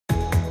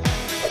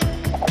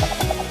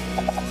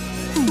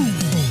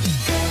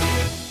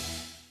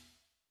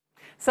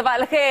صباح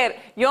الخير.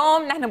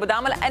 يوم نحن بدنا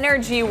نعمل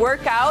energy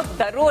workout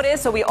ضروري,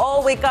 so we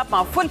all wake up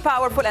مع full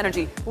power, full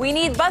energy. We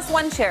need bus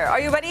one chair. Are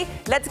you ready?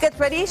 Let's get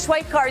ready.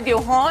 شوي كارديو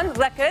هون.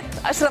 ركض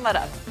 10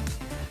 مرات.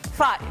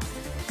 5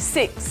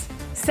 6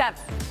 7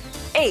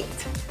 8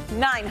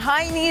 9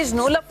 high knees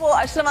نقول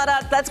لفوق 10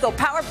 مرات. Let's go.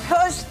 Power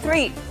push.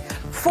 3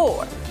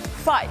 4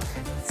 5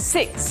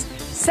 6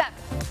 7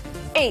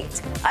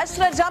 8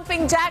 10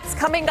 jumping jacks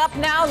coming up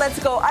now. Let's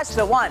go.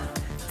 10 1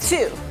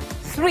 2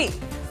 3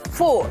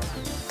 4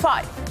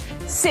 5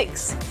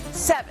 6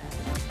 7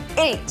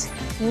 8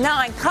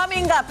 9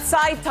 coming up.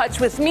 Side touch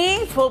with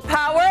me. Full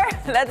power.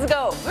 Let's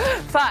go.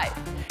 5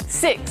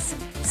 6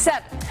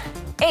 7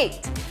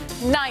 8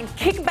 9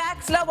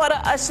 kickbacks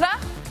لورا 10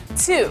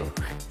 2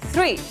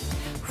 3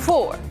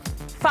 4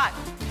 5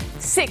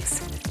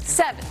 6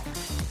 7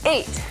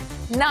 8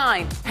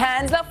 9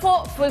 hands up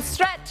full. Full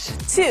stretch.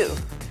 2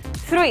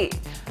 3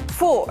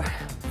 4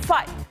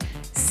 5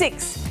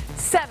 6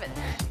 7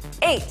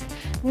 8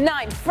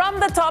 9 from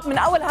the top. من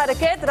أول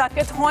حركات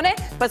راكت هون,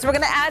 بس we're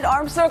gonna add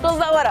arm circles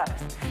لورا.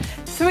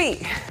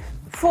 3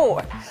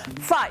 4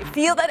 5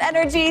 feel that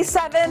energy.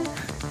 7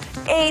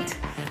 8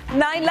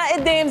 9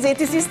 لقدام زي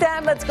تي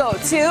stand. Let's go.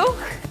 2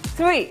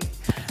 3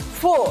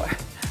 4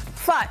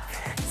 5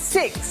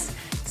 6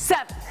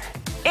 7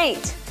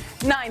 8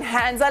 9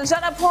 hands على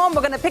الجنب هون.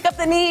 We're gonna pick up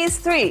the knees.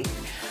 3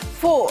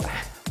 4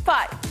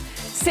 5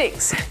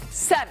 6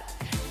 7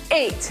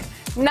 8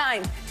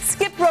 9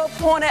 skip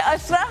rope هون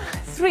 10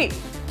 3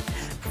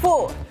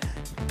 4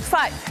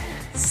 5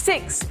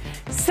 6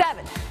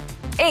 7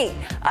 8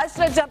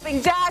 10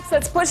 jumping jacks.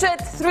 Let's push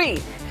it. 3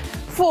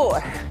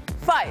 4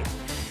 5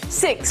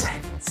 6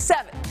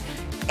 7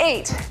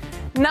 8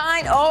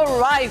 9 all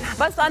right.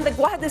 بس عندك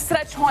واحد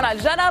stretch هون على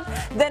الجنب.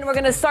 Then we're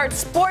gonna start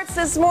sports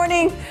this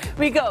morning.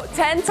 We go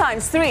 10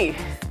 times. 3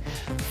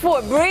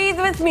 4 breathe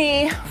with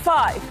me.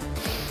 5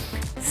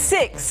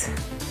 6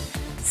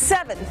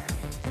 7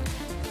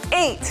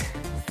 8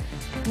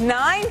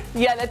 9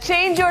 يلا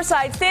change your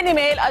side. تاني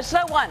ميل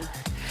 10 1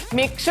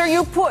 make sure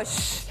you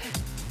push.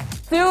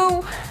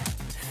 2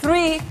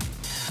 3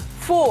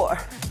 4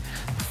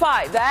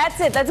 5 that's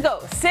it. Let's go.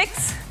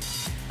 6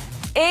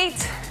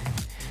 8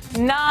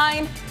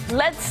 9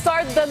 let's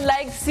start the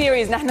leg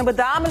series. نحن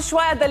بدنا نعمل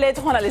شوي عضلات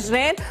هون على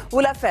الجرين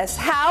ولفس.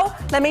 How?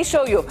 Let me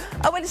show you.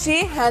 أول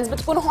شيء hands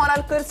بتكون هون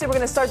على الكرسي. We're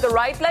gonna start the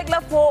right leg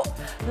لفوق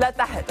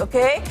لتحت.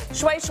 Okay?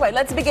 شوي شوي.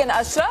 Let's begin.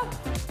 10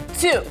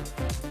 2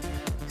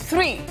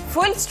 3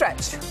 full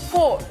stretch.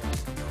 4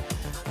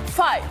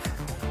 5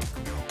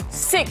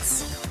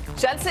 6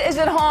 جلسة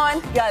اجر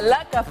هون.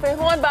 يلا كفي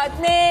هون بعد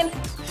 2.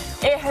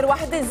 اخر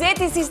وحدة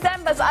زيتي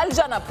سيستم بس على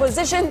الجنب.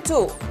 Position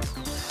 2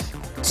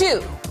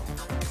 2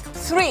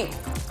 3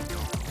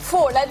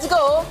 4 let's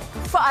go.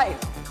 5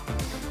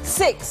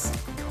 6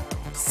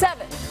 7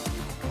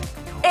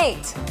 8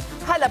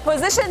 هلا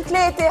position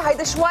 3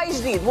 هيدا شوي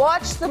جديد.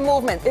 Watch the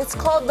movement. It's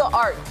called the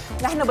arc.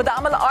 نحن بدنا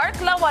نعمل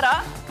arc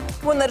لورا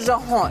ونرجع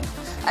هون.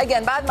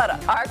 Again بعد مرة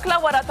arc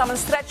لورا تعمل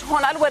stretch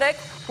هون على الورك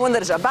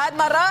ونرجع بعد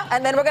مرة.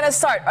 And then we're gonna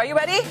start. Are you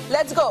ready?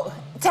 Let's go.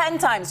 10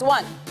 times.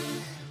 1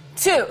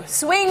 2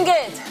 swing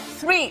it.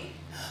 3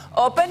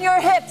 open your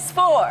hips.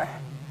 4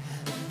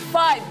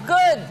 5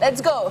 good.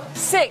 Let's go.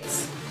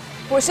 6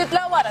 push it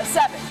لورا.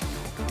 7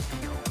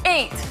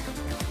 8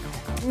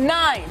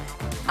 9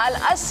 على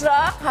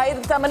 10 هاي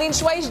التمارين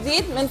شوي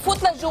جديد.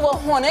 منفوت لجوا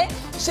هون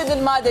شد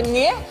المعدة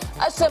منيح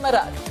 10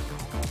 مرات.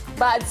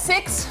 بعد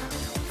 6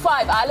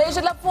 5 على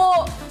اجر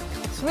لفوق.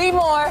 3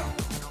 more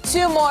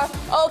 2 more.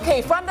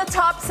 Okay from the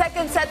top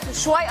second set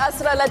شوي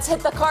أسرع. Let's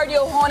hit the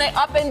cardio هون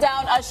up and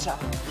down 10.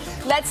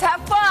 Let's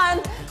have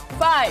fun.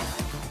 5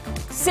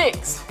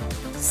 6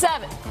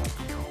 7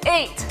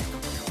 8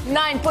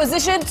 9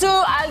 position 2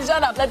 على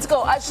الجنب. Let's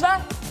go.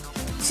 10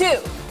 2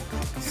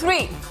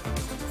 3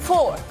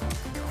 4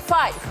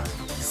 5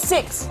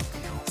 6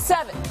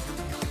 7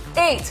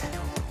 8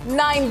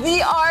 9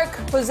 the arc.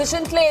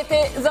 position 3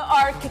 the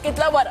arc. kick it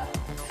لورا.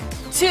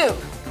 2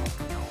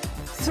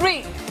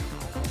 3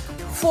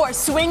 4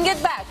 swing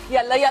it back.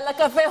 يلا يلا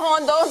كفي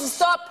هون. don't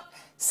stop.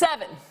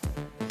 7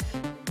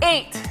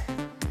 8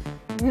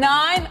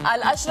 9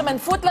 على 10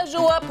 منفوت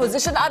لجوا.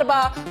 position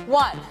 4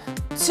 1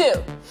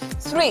 2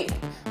 3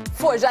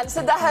 4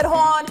 جلسة ظهر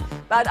هون.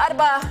 بعد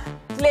 4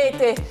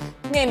 3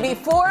 2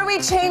 before we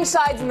change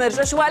sides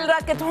نرجع شوي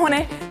الراكت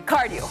هون.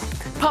 cardio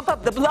pump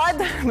up the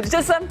blood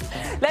بالجسم.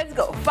 let's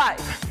go. 5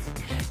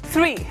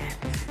 3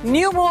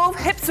 new move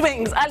hip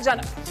swings على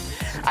الجنب.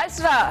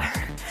 10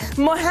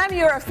 مهم.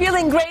 you are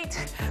feeling great.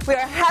 we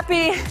are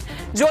happy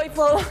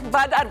joyful.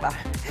 بعد 4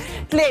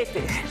 3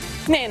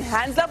 2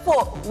 hands up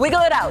فوق.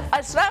 wiggle it out.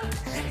 10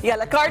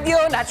 يلا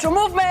cardio natural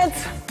movements.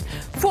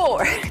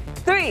 4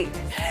 3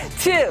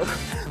 2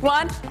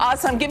 1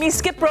 awesome. give me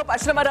skip rope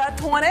 10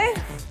 مرات هون.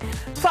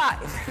 5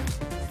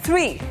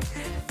 3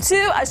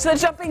 2 10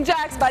 jumping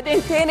jacks.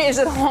 بعدين تاني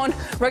اجر هون.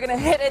 we're gonna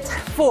hit it.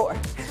 4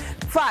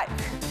 5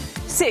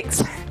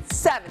 6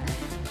 7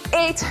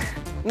 8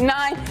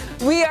 9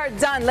 we are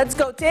done. let's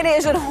go. تاني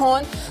اجر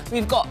هون.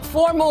 we've got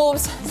 4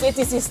 moves.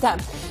 زيتي سيستم.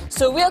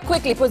 So real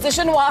quickly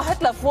position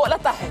واحد لفوق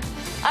لتحت.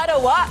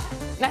 أروق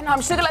نحن عم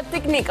نشتغل على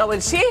التكنيك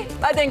أول شيء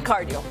بعدين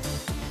كارديو.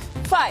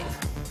 5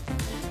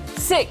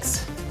 6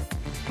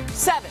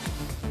 7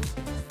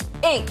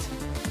 8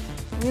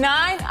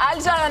 9 على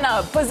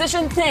الجنب.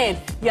 Position 2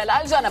 يلا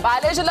على الجنب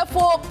على الرجل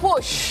لفوق.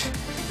 Push.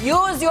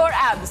 Use your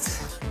abs.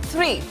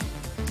 3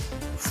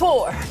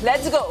 4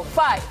 let's go.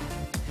 5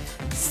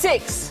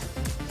 6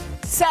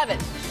 7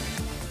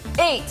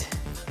 8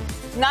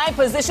 9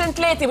 position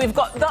 3. We've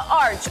got the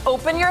arch.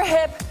 Open your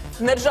hip.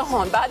 نرجع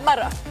هون بعد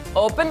مرة.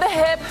 Open the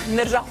hip.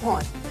 نرجع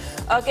هون.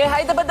 اوكي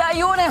هيدا بدها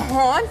عيوني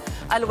هون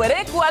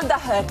الورك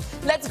والظهر.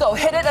 Let's go.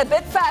 Hit it a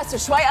bit faster.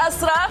 شوي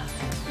أسرع.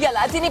 يلا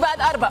اعطيني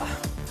بعد 4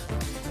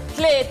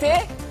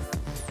 3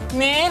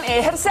 2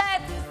 اهر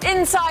set.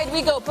 Inside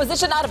we go.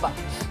 Position 4.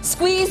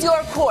 Squeeze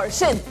your core.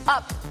 Shin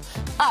up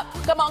up.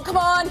 Come on come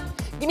on.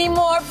 Give me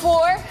more.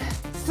 4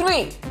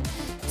 3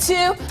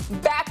 2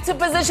 back to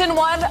position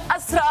 1.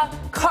 أسرع.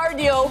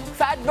 Cardio.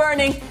 Fat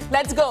burning.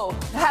 Let's go.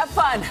 Have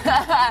fun.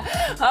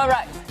 All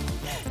right.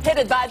 Hit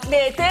it بعد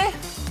 3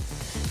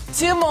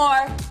 2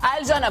 more.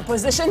 على الجنب.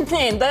 Position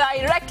 2.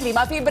 Directly.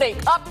 ما في break.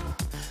 Up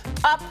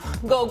up.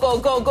 Go go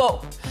go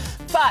go.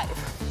 5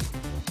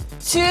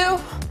 2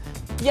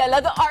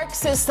 يلا the arc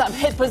system.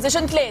 Hit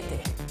position 3.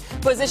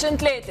 Position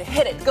 3.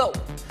 Hit it. Go.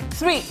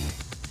 3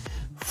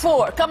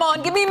 4. Come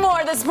on. Give me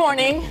more this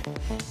morning.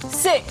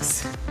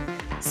 6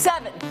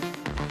 7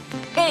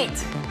 8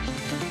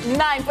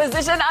 9.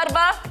 Position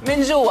 4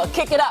 من جوا.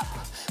 Kick it up.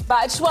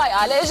 بعد شوي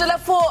على رجل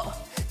لفوق.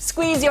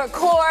 Squeeze your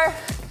core.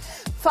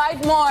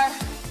 5 more.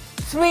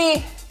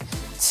 3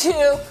 2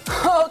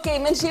 okay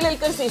منشيل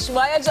الكرسي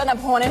شوية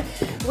جنب هون.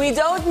 We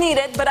don't need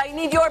it but I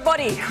need your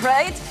body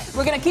right.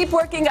 We're gonna keep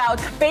working out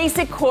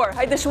basic core.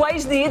 هيدا شوي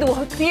جديد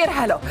وكثير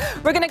حلو.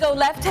 We're gonna go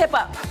left hip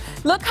up.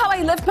 Look how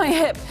I lift my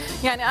hip.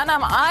 يعني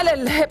أنا على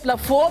الهيب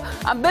لفوق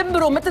عم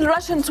بمبرو مثل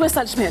Russian twist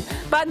على الشمال.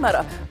 بعد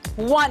مرة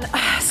 1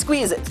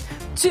 squeeze it.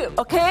 2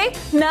 okay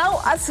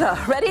now أسرع.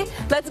 Ready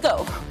let's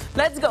go.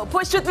 Let's go.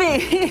 Push with me.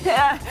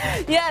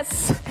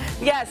 Yes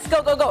yes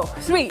go go go.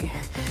 3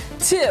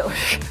 2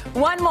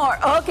 1 more.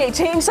 Okay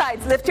change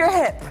sides. Lift your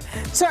hip.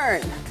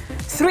 Turn.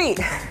 3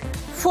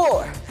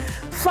 4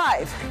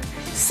 5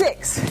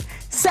 6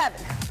 7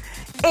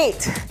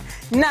 8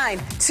 9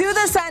 to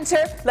the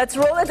center. Let's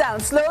roll it down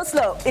slow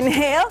slow.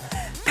 Inhale.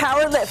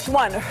 Power lift.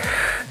 1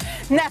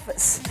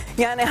 نفس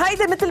يعني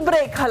هيدا مثل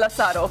بريك هلا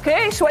صار.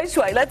 Okay شوي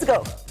شوي. Let's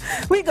go.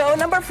 We go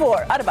number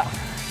 4 4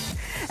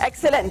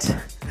 excellent.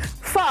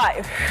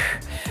 5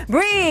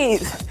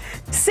 breathe.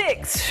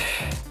 6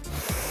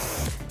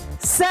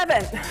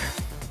 7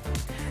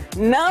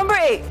 number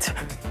 8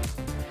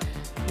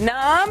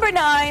 number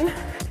 9.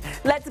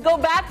 Let's go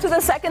back to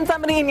the second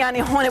تمرين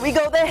يعني هون. We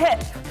go the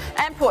hip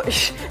and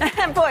push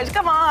and push.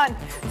 Come on.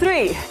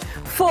 3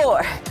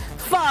 4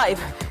 5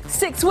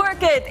 6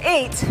 work it.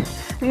 8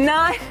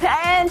 9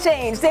 and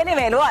change. تاني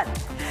ميل. 1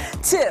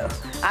 2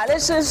 على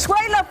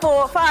شوي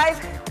لفوق. 5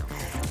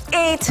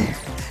 8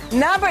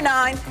 number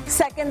 9.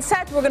 Second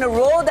set we're gonna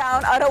roll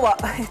down. أروق.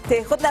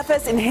 تاخد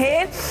نفس.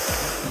 Inhale.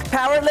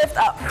 Power lift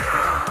up.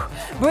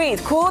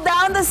 Breathe. Cool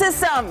down the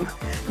system.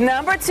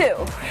 Number 2.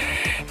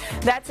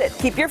 That's it.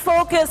 Keep your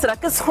focus.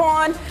 ركز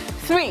هون.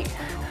 3.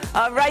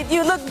 All right.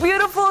 You look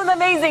beautiful and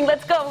amazing.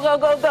 Let's go go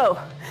go go.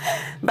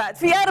 بعد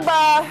في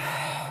 4.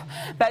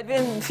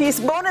 بعد في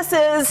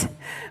bonuses.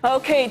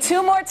 Okay.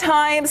 2 more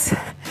times.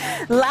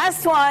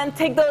 Last one.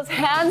 Take those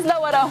hands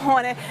لورا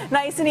هون.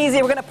 Nice and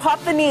easy. We're gonna pop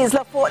the knees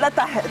لفوق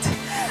لتحت.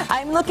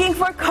 I'm looking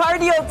for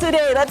cardio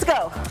today. Let's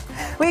go.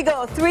 We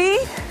go 3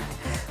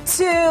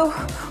 2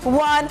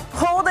 1.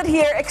 Hold it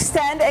here.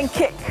 Extend and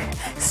kick.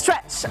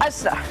 Stretch.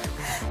 أسرع.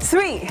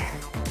 3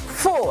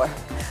 4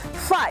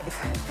 5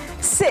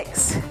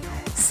 6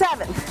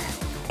 7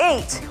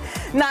 8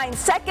 9.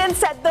 Second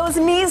set. Those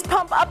knees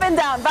pump up and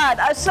down. بعد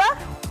أسرع.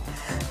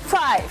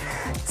 5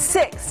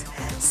 6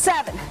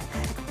 7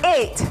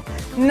 8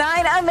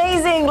 9.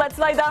 Amazing. Let's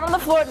lie down on the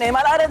floor. نام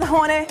على الأرض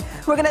هون.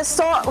 We're gonna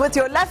start with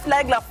your left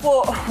leg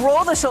لفوق.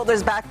 Roll the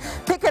shoulders back.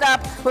 Pick it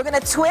up. We're gonna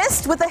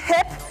twist with the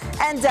hip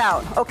and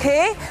down.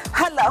 Okay.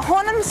 هلا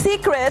هون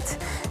السيكريت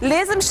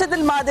لازم شد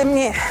المعدة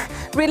منيح.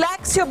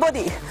 Relax your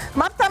body.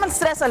 ما بتعمل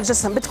ستريس على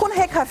الجسم. بتكون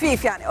هيك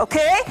خفيف يعني.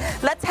 Okay.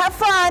 Let's have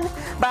fun.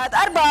 بعد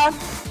 4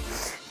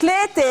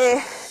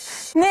 3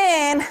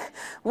 2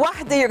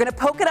 1. You're gonna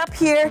poke it up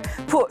here.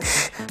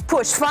 Push.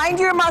 Push. Find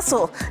your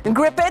muscle.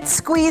 Grip it.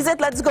 Squeeze it.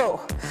 Let's go.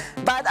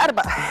 بعد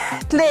 4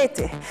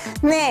 3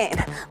 2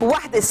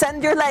 1.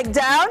 Send your leg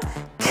down.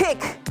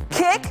 Kick.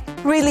 Kick.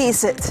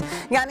 Release it.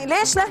 يعني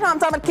ليش نحن عم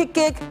تعمل كيك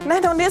كيك؟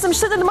 نحن لازم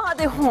نشد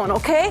المعدة هون.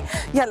 اوكي؟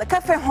 يلا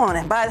كفي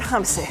هون. بعد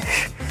 5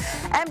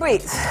 and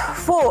breathe.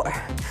 4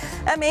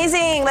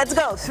 amazing. Let's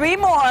go. 3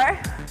 more.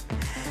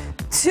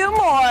 2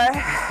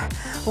 more.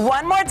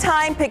 1 more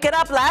time. Pick it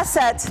up. Last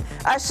set.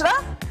 10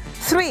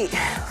 3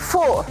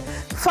 4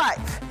 5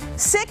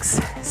 6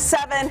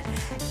 7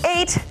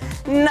 8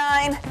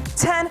 9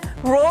 10.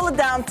 Roll it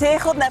down.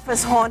 تاخد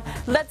نفس هون.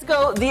 Let's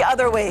go the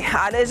other way.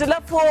 على رجل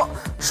لفوق.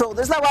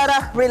 Shoulders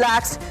لورا.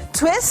 Relax.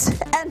 Twist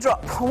and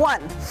drop.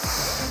 1.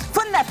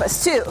 Full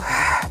نفس. 2.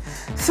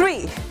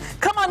 3.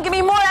 Come on, give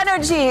me more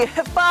energy.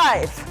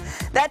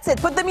 5. That's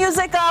it. Put the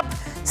music up.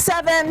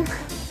 7.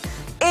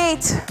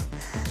 8.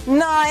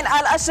 9.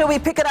 Al-Ashra, we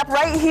pick it up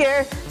right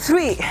here.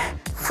 3.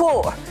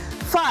 4.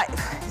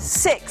 5.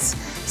 6.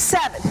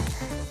 7.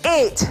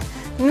 8.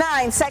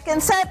 9.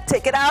 Second set.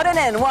 Take it out and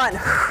in. 1.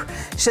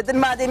 شد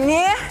المعدة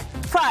منيح.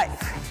 5.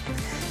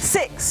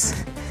 6.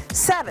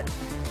 7.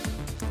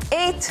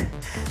 8.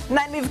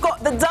 9. We've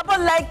got the double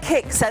leg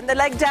kick. Send the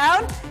leg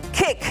down.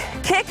 Kick.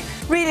 Kick.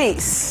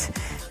 Release.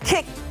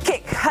 Kick.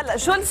 Kick. هلا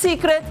شو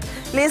السيكرت؟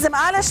 لازم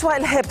أعلى شوي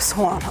الهيبس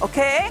هون.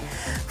 Okay.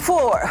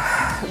 4.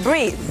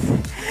 Breathe.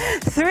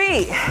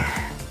 3.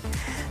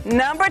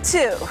 Number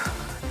 2.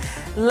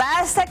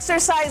 Last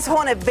exercise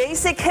هون.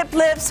 Basic hip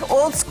lifts.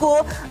 Old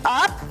school.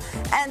 Up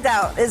and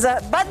down. إذا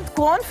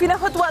بدكم فينا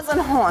نحط وزن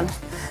هون.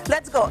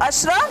 Let's go.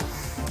 10.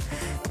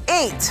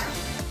 8.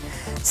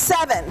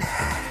 7.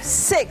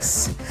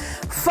 6.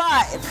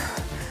 5.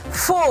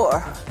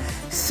 4.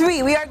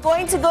 3. We are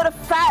going to go to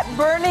fat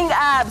burning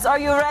abs. Are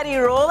you ready?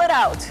 Roll it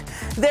out.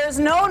 There's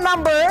no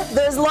number.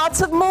 There's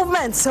lots of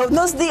movement. So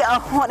نص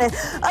دقيقة هون.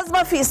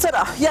 أزمة في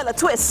سرعة. يلا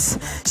twist.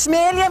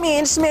 شمال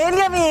يمين. شمال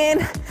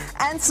يمين.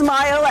 And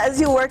smile as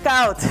you work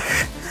out.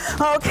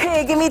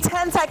 Okay, give me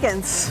 10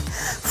 seconds.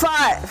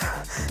 5.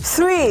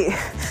 3.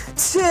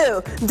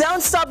 2.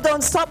 Don't stop.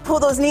 Don't stop. Pull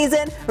those knees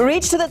in.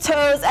 Reach to the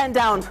toes and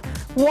down.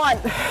 1.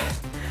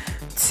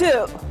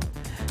 2.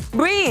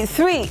 Breathe.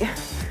 3.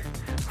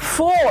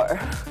 4.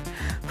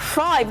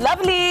 5.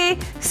 Lovely.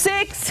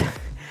 6.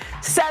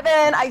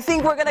 7. I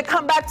think we're gonna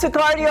come back to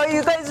cardio.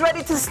 You guys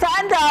ready to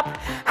stand up,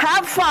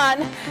 have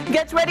fun,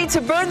 get ready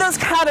to burn those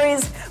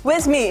calories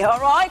with me, all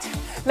right?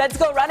 Let's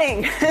go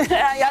running.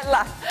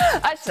 Yalla.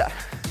 Ashra.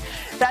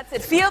 That's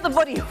it. Feel the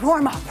body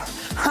warm up.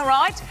 All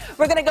right?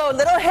 We're gonna go a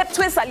little hip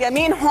twist al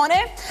yamin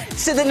hone,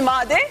 shid al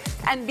made,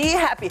 and be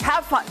happy.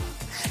 Have fun.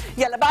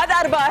 Yalla ba'd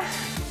arba.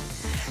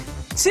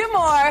 2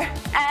 more,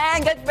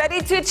 and get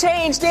ready to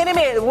change.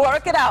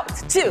 Work it out.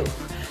 2,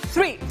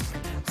 3,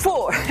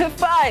 4,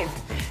 5,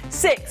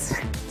 6,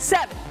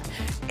 7,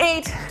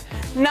 8,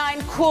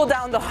 9. Cool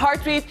down the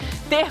heart rate.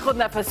 تاخد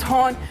نفس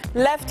هون.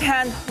 Left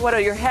hand, water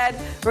your head.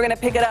 We're gonna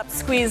pick it up.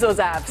 Squeeze those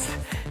abs.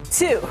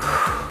 2.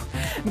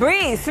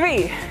 Breathe.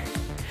 3.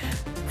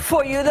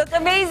 4. You look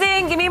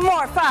amazing. Give me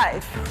more.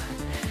 5,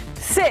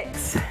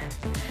 6,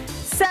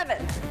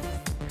 7,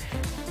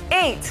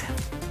 8,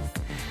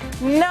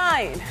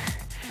 9,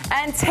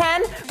 and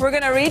 10. We're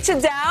gonna reach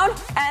it down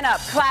and up.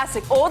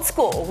 Classic, old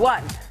school.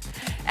 1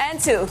 and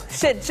 2.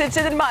 Shid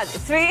and mud.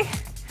 3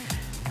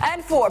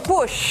 and 4.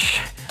 Push.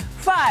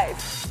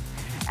 5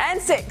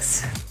 and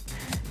 6,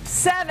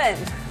 7,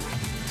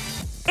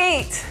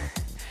 8.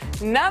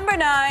 Number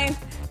 9.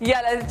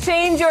 Yalla,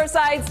 change your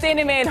side. Stay in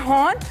the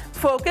hon.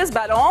 Focus,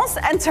 balance,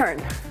 and turn.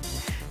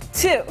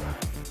 2,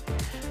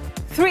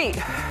 3,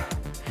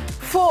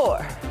 4,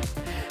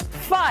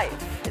 5.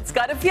 It's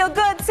gotta feel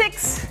good.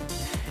 6,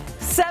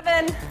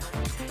 7,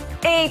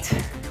 8.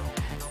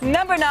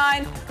 Number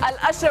 9.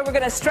 Al-Ashra, we're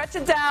gonna stretch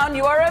it down.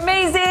 You are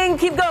amazing.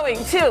 Keep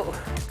going. 2,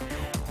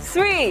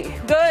 3.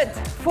 Good.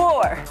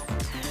 4,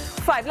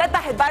 5. Let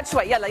that head back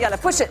shway. Yalla, yalla.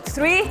 Push it.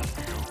 3,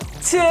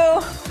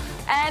 2.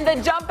 And the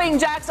jumping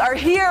jacks are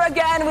here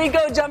again. We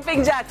go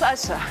jumping jacks.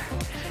 Ashra.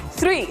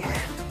 3,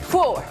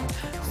 4,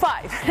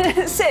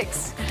 5,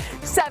 6,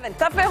 7.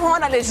 كفي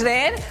هون على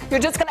الرجلين. You're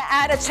just gonna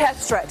add a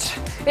chest stretch.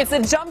 It's a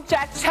jump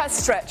jack chest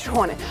stretch.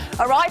 هون.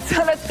 All right.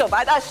 So let's go.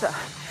 بعد 10.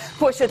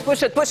 Push it,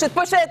 push it, push it,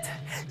 push it.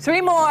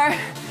 3 more.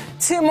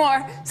 2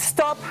 more.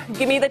 Stop.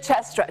 Give me the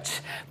chest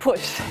stretch.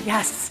 Push.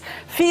 Yes.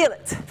 Feel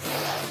it.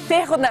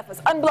 تاخد نفس.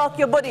 Unblock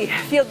your body.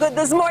 Feel good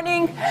this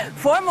morning.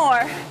 4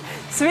 more.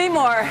 3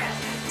 more.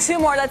 2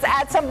 more. Let's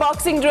add some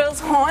boxing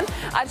drills. هون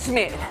على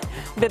الشمال.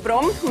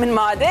 ببرم من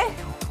ماده.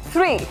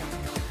 3,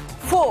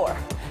 4.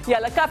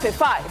 يلا كفي.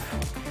 5,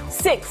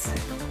 6,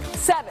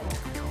 7,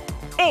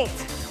 8.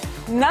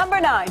 Number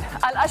 9.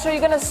 Al-Ashra,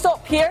 you're gonna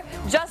stop here.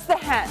 Just the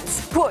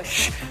hands.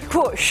 Push,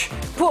 push,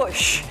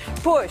 push,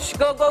 push.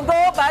 Go, go,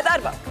 go. بعد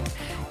 4.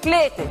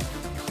 3,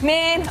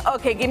 2.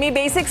 Okay, give me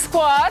basic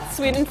squats.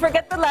 We didn't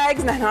forget the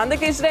legs. نحن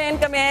عندك رجلين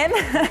كمان.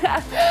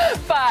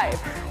 5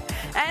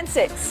 and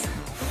 6.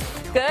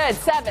 Good.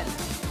 7.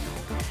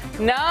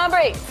 Number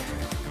 8.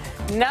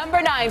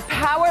 Number 9.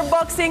 Power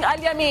boxing al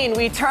yamin.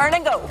 We turn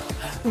and go.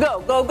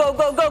 Go, go, go,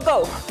 go, go,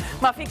 go.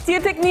 ما في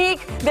كتير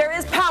technique. There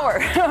is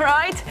power. All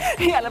right?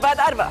 يلا بعد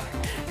 4.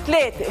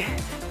 3,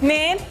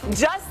 2.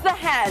 Just the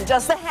hand.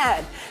 Just the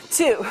hand.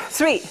 2,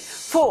 3,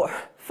 4,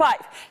 5,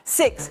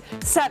 6,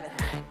 7,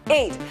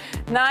 8,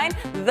 9.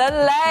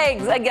 The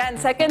legs. Again,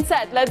 second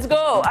set. Let's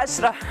go.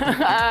 10.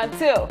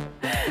 2.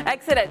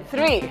 Excellent.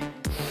 3.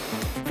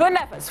 Full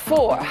nafas.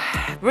 4.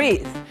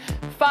 Breathe.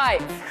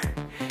 5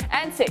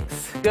 and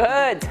 6.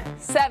 Good.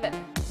 7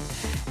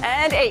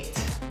 and 8.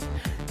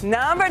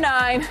 Number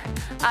 9.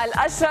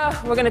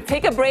 Al-Ashra, we're gonna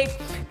take a break.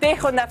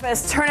 تاخد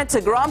نفس. Turn it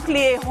to grand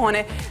plie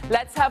هون.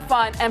 Let's have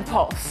fun and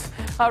pulse.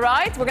 All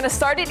right, we're gonna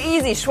start it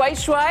easy, شوي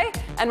شوي,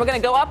 and we're gonna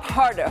go up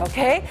harder,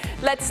 okay?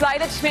 Let's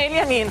slide it شمال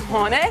يمين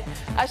هون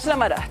 10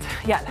 مرات.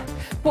 يلا.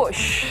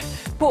 Push,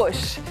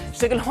 push.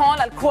 اشتغل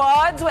هون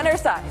الكوادز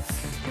والإرسايز.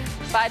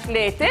 بعد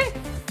 3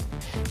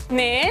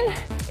 2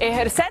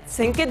 اخر set,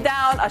 sink it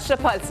down 10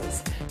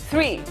 pulses.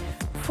 3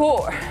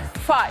 4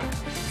 5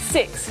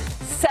 6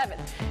 7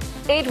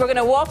 8. We're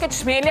gonna walk it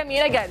شمال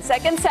يمين again.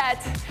 Second set.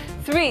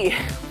 3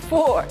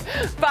 4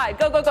 5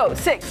 go go go.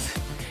 6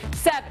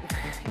 7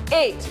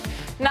 8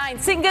 9.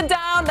 Sink it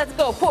down. Let's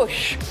go.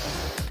 Push.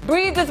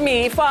 Breathe with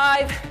me.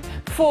 5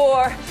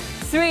 4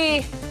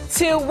 3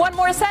 2. One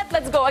more set.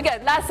 Let's go again.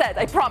 Last set.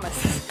 I promise.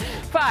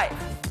 5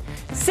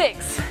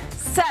 6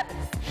 7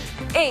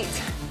 8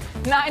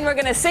 9. We're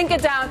gonna sink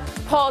it down.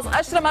 Pulse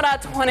 10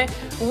 مرات هون.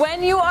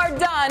 When you are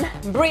done,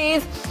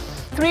 breathe.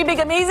 3 big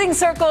amazing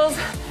circles.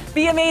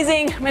 Be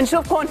amazing.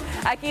 بنشوفكم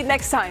أكيد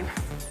next time.